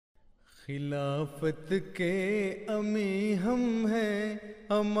खिलाफत के अमी हम हैं,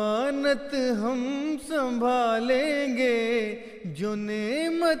 अमानत हम संभालेंगे, जो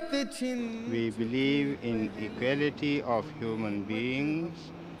नेमत छिन। We believe in equality of human beings,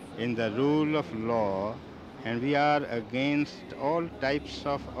 in the rule of law, and we are against all types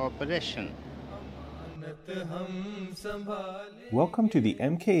of oppression. Welcome to the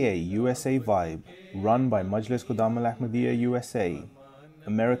MKA USA Vibe, run by Majlis Qudam Al Ahmadiyya USA,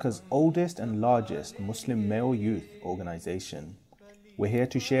 America's oldest and largest Muslim male youth organization. We're here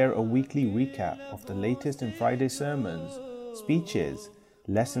to share a weekly recap of the latest in Friday sermons, speeches,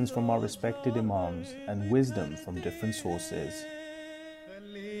 lessons from our respected imams, and wisdom from different sources.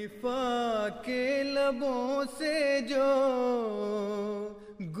 खलीफा के लबों से जो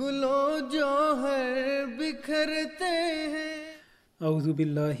गुलो जौहर बिखरते हैं। औज़ु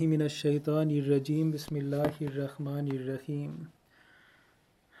बिल्लाहि मिनश शैतानिर रजीम, बिस्मिल्लाहिर रहमानिर रहीम।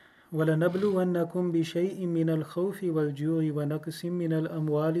 वलनब्लुवन्नकुम बिशैइन मिनल खौफि वल जूइ व नक़सिम मिनल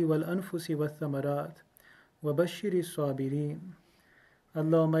अमवालि वल अनफुसि वस्समरात वबश्शिरिस साबिरीन.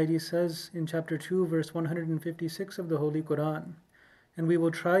 Allah Almighty says in chapter 2 verse 156 of the Holy Quran, "And we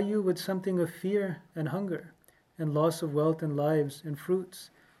will try you with something of fear and hunger and loss of wealth and lives and fruits,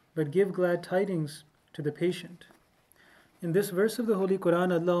 but give glad tidings to the patient." In this verse of the Holy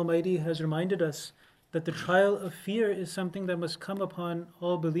Quran, Allah Almighty has reminded us that the trial of fear is something that must come upon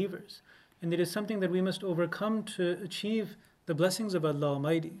all believers, and it is something that we must overcome to achieve the blessings of Allah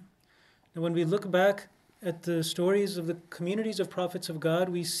Almighty. And when we look back at the stories of the communities of prophets of God,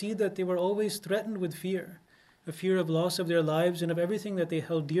 we see that they were always threatened with fear, a fear of loss of their lives and of everything that they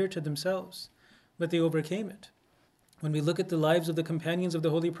held dear to themselves, but they overcame it. When we look at the lives of the companions of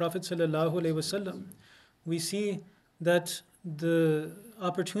the Holy Prophet ﷺ, we see that the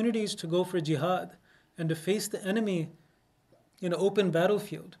opportunities to go for jihad and to face the enemy in an open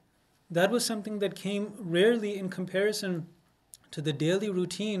battlefield, that was something that came rarely in comparison to the daily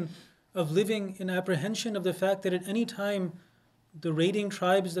routine of living in apprehension of the fact that at any time the raiding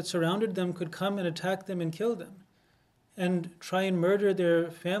tribes that surrounded them could come and attack them and kill them and try and murder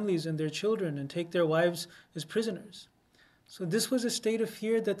their families and their children and take their wives as prisoners. So this was a state of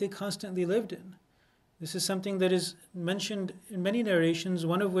fear that they constantly lived in. This is something that is mentioned in many narrations,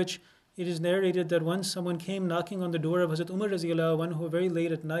 one of which it is narrated that once someone came knocking on the door of Hazrat Umar radiallahu anhu very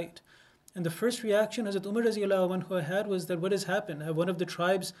late at night. And the first reaction Hazrat Umar radiallahu anhu had was that, what has happened? Have one of the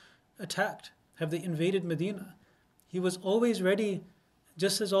tribes attacked? Have they invaded Medina? He was always ready,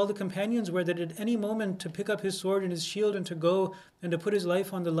 just as all the companions were, that at any moment to pick up his sword and his shield and to go and to put his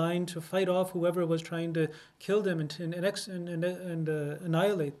life on the line to fight off whoever was trying to kill them and annihilate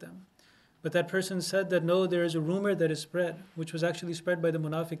them. But that person said that no, there is a rumor that is spread, which was actually spread by the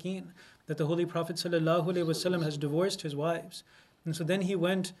munafiqeen, that the Holy Prophet ﷺ has divorced his wives. And so then he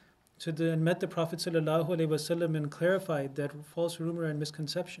went and met the Prophet ﷺ and clarified that false rumor and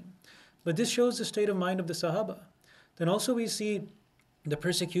misconception. But this shows the state of mind of the Sahaba. Then also we see the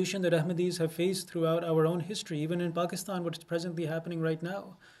persecution that Ahmadis have faced throughout our own history, even in Pakistan, what is presently happening right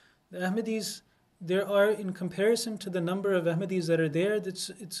now. The Ahmadis, there are, in comparison to the number of Ahmadis that are there,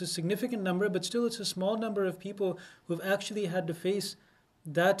 it's a significant number, but still it's a small number of people who have actually had to face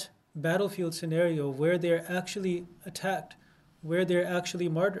that battlefield scenario where they're actually attacked, where they're actually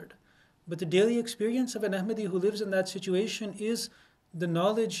martyred. But the daily experience of an Ahmadi who lives in that situation is the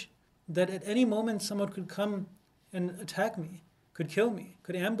knowledge that at any moment someone could come and attack me, could kill me,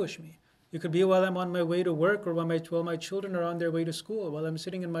 could ambush me. It could be while I'm on my way to work, or while my children are on their way to school, while I'm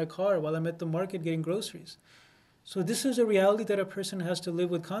sitting in my car, while I'm at the market getting groceries. So this is a reality that a person has to live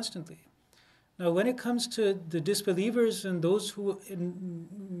with constantly. Now when it comes to the disbelievers and those who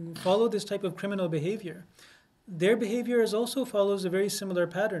follow this type of criminal behavior, their behavior also follows a very similar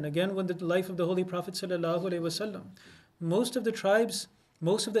pattern. Again, when the life of the Holy Prophet ﷺ, most of the tribes,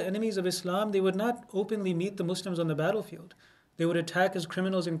 most of the enemies of Islam, they would not openly meet the Muslims on the battlefield. They would attack as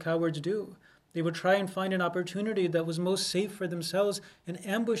criminals and cowards do. They would try and find an opportunity that was most safe for themselves and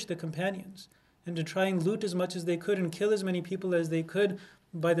ambush the companions and to try and loot as much as they could and kill as many people as they could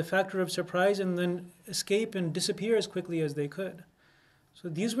by the factor of surprise, and then escape and disappear as quickly as they could. So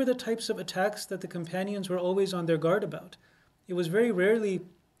these were the types of attacks that the companions were always on their guard about. It was very rarely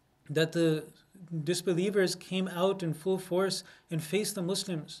that the disbelievers came out in full force and faced the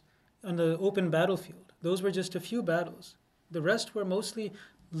Muslims on the open battlefield. Those were just a few battles. The rest were mostly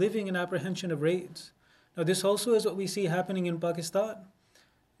living in apprehension of raids. Now this also is what we see happening in Pakistan.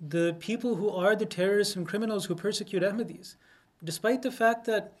 The people who are the terrorists and criminals who persecute Ahmadis, despite the fact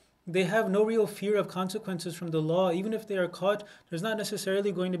that they have no real fear of consequences from the law, even if they are caught, there's not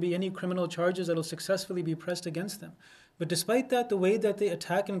necessarily going to be any criminal charges that will successfully be pressed against them. But despite that, the way that they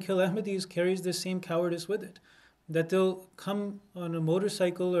attack and kill Ahmadis carries this same cowardice with it. That they'll come on a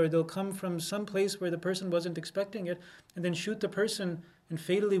motorcycle or they'll come from some place where the person wasn't expecting it and then shoot the person and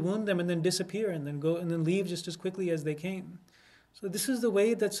fatally wound them and then disappear and then go and then leave just as quickly as they came. So this is the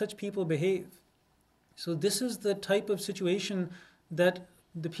way that such people behave. So this is the type of situation that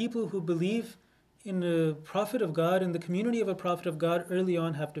the people who believe in a prophet of God, in the community of a prophet of God early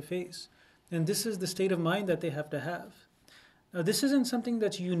on have to face. And this is the state of mind that they have to have. Now this isn't something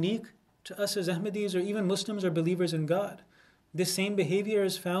that's unique to us as Ahmadis or even Muslims or believers in God. This same behavior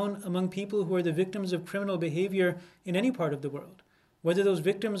is found among people who are the victims of criminal behavior in any part of the world. Whether those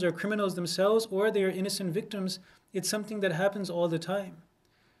victims are criminals themselves or they are innocent victims, it's something that happens all the time.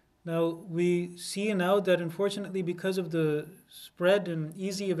 Now, we see now that unfortunately because of the spread and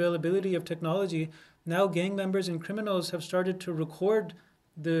easy availability of technology, now gang members and criminals have started to record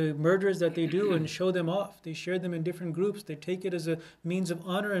the murders that they do and show them off. They share them in different groups. They take it as a means of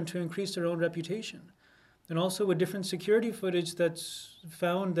honor and to increase their own reputation. And also with different security footage that's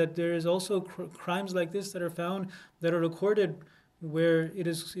found that there is also crimes like this that are found that are recorded where it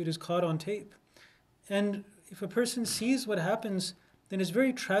is caught on tape. And if a person sees what happens, then it's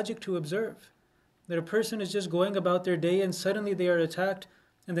very tragic to observe that a person is just going about their day and suddenly they are attacked,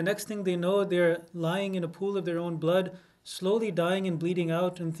 and the next thing they know, they're lying in a pool of their own blood, slowly dying and bleeding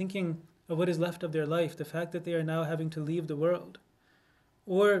out and thinking of what is left of their life, the fact that they are now having to leave the world.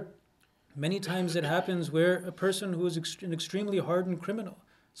 Or many times it happens where a person who is an extremely hardened criminal,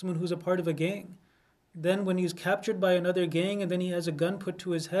 someone who's a part of a gang, then when he's captured by another gang and then he has a gun put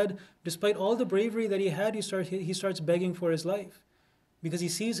to his head, despite all the bravery that he had, he starts begging for his life because he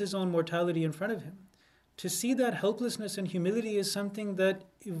sees his own mortality in front of him. To see that helplessness and humility is something that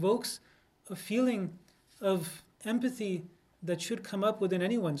evokes a feeling of empathy that should come up within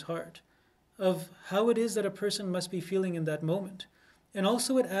anyone's heart of how it is that a person must be feeling in that moment. And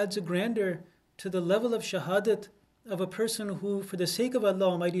also it adds a grandeur to the level of shahadat of a person who, for the sake of Allah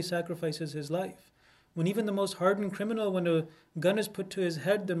Almighty, sacrifices his life. When even the most hardened criminal, when a gun is put to his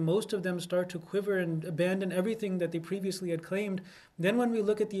head, then most of them start to quiver and abandon everything that they previously had claimed. Then when we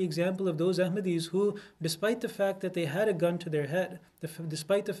look at the example of those Ahmadis who, despite the fact that they had a gun to their head,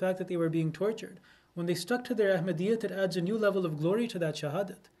 despite the fact that they were being tortured, when they stuck to their Ahmadiyyat, it adds a new level of glory to that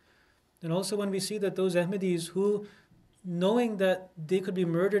shahadat. And also when we see that those Ahmadis who, knowing that they could be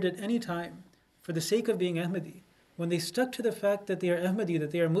murdered at any time for the sake of being Ahmadi, when they stuck to the fact that they are Ahmadi,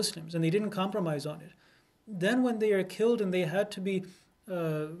 that they are Muslims, and they didn't compromise on it, then when they are killed and they had to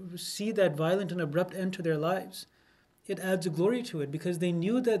see that violent and abrupt end to their lives, it adds a glory to it because they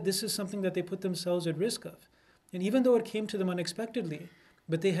knew that this is something that they put themselves at risk of. And even though it came to them unexpectedly,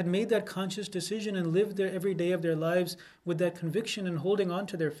 but they had made that conscious decision and lived their every day of their lives with that conviction and holding on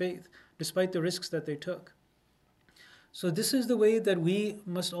to their faith, despite the risks that they took. So this is the way that we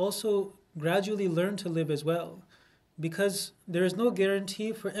must also gradually learn to live as well, because there is no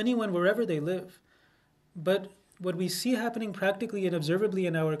guarantee for anyone wherever they live. But what we see happening practically and observably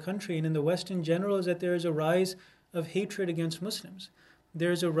in our country and in the West in general is that there is a rise of hatred against Muslims.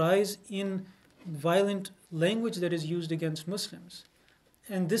 There is a rise in violent language that is used against Muslims.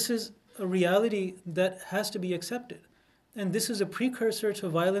 And this is a reality that has to be accepted. And this is a precursor to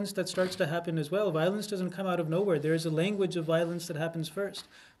violence that starts to happen as well. Violence doesn't come out of nowhere. There is a language of violence that happens first.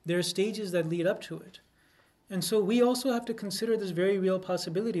 There are stages that lead up to it. And so we also have to consider this very real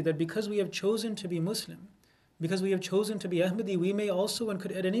possibility that because we have chosen to be Muslim, because we have chosen to be Ahmadi, we may also and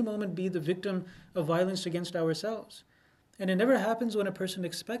could at any moment be the victim of violence against ourselves. And it never happens when a person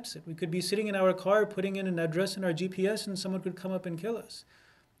expects it. We could be sitting in our car, putting in an address in our GPS, and someone could come up and kill us.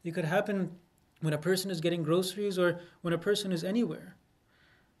 It could happen when a person is getting groceries or when a person is anywhere.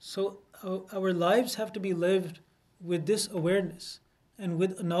 So our lives have to be lived with this awareness and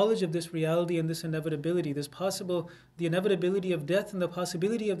with a knowledge of this reality and this inevitability, the inevitability of death and the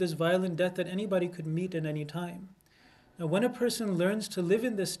possibility of this violent death that anybody could meet at any time. Now, when a person learns to live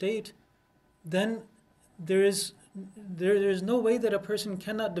in this state, then there is no way that a person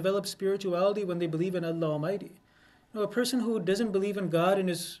cannot develop spirituality when they believe in Allah Almighty. Now, a person who doesn't believe in God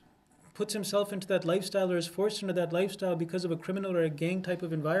and puts himself into that lifestyle or is forced into that lifestyle because of a criminal or a gang type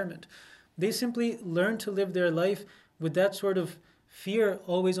of environment, they simply learn to live their life with that sort of fear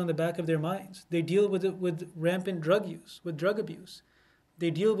always on the back of their minds. They deal with it with rampant drug use, with drug abuse.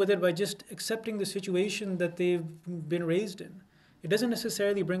 They deal with it by just accepting the situation that they've been raised in. It doesn't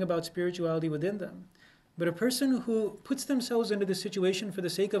necessarily bring about spirituality within them. But a person who puts themselves into this situation for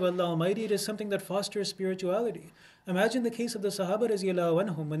the sake of Allah Almighty, it is something that fosters spirituality. Imagine the case of the Sahaba radiallahu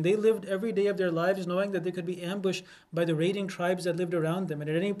anhum, when they lived every day of their lives knowing that they could be ambushed by the raiding tribes that lived around them, and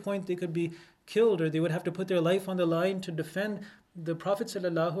at any point they could be killed or they would have to put their life on the line to defend the Prophet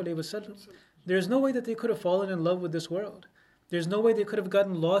sallallahu alaihi wasallam. There is no way that they could have fallen in love with this world. There's no way they could have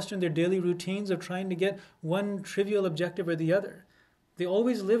gotten lost in their daily routines of trying to get one trivial objective or the other. They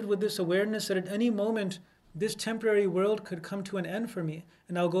always lived with this awareness that at any moment, this temporary world could come to an end for me,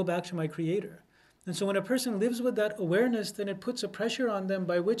 and I'll go back to my Creator. And so when a person lives with that awareness, then it puts a pressure on them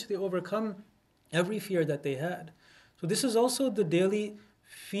by which they overcome every fear that they had. So this is also the daily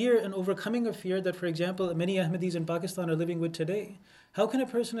fear and overcoming of fear that, for example, many Ahmadis in Pakistan are living with today. How can a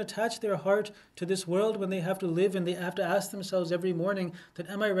person attach their heart to this world when they have to live and they have to ask themselves every morning that,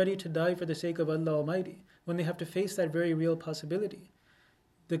 am I ready to die for the sake of Allah Almighty? When they have to face that very real possibility.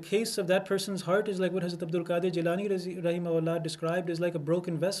 The case of that person's heart is like what Hazrat Abdul Qadir Jilani rahimahullah described as like a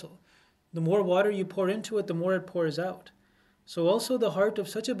broken vessel. The more water you pour into it, the more it pours out. So also the heart of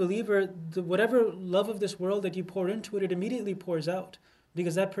such a believer, whatever love of this world that you pour into it, it immediately pours out.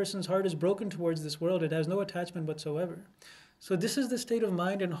 Because that person's heart is broken towards this world. It has no attachment whatsoever. So this is the state of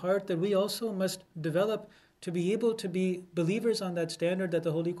mind and heart that we also must develop to be able to be believers on that standard that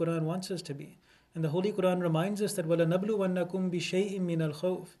the Holy Quran wants us to be. And the Holy Quran reminds us that وَلَنَبْلُوَنَّكُمْ بِشَيْءٍ مِّنَ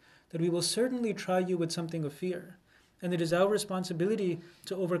الْخَوْفِ, that we will certainly try you with something of fear. And it is our responsibility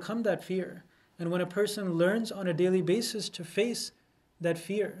to overcome that fear. And when a person learns on a daily basis to face that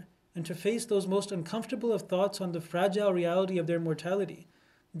fear and to face those most uncomfortable of thoughts on the fragile reality of their mortality,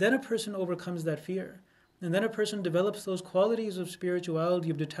 then a person overcomes that fear. And then a person develops those qualities of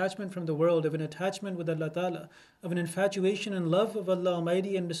spirituality, of detachment from the world, of an attachment with Allah Ta'ala, of an infatuation and love of Allah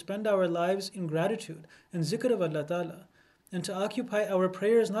Almighty, and to spend our lives in gratitude and zikr of Allah Ta'ala. And to occupy our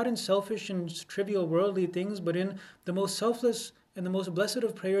prayers not in selfish and trivial worldly things, but in the most selfless and the most blessed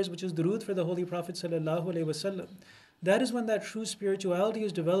of prayers, which is durood for the Holy Prophet Sallallahu Alaihi Wasallam. That is when that true spirituality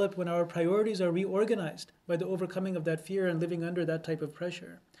is developed, when our priorities are reorganized by the overcoming of that fear and living under that type of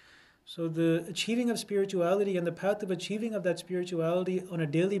pressure. So the achieving of spirituality and the path of achieving of that spirituality on a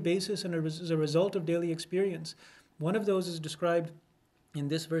daily basis and as a result of daily experience, one of those is described in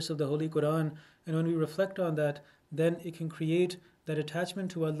this verse of the Holy Quran. And when we reflect on that, then it can create that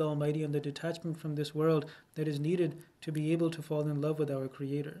attachment to Allah Almighty and the detachment from this world that is needed to be able to fall in love with our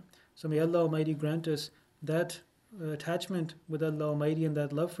Creator. So may Allah Almighty grant us that attachment with Allah Almighty and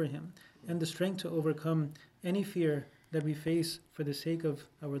that love for Him, and the strength to overcome any fear that we face for the sake of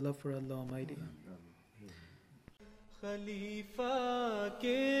our love for Allah Almighty. खलीफा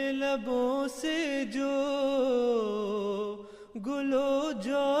के लबों से जो गुलो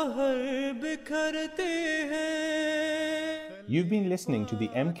जौहर बिखरते हैं. You've been listening to the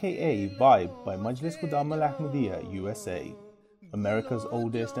MKA Vibe by Majlis Qudam Al Ahmadiyya USA, America's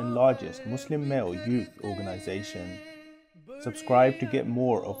oldest and largest Muslim male youth organization. Subscribe to get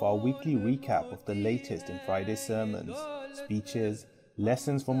more of our weekly recap of the latest in Friday's sermons, speeches,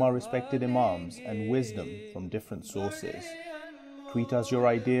 lessons from our respected imams, and wisdom from different sources. Tweet us your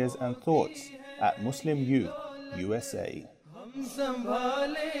ideas and thoughts at Muslim Youth USA. हम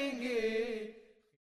संभालेंगे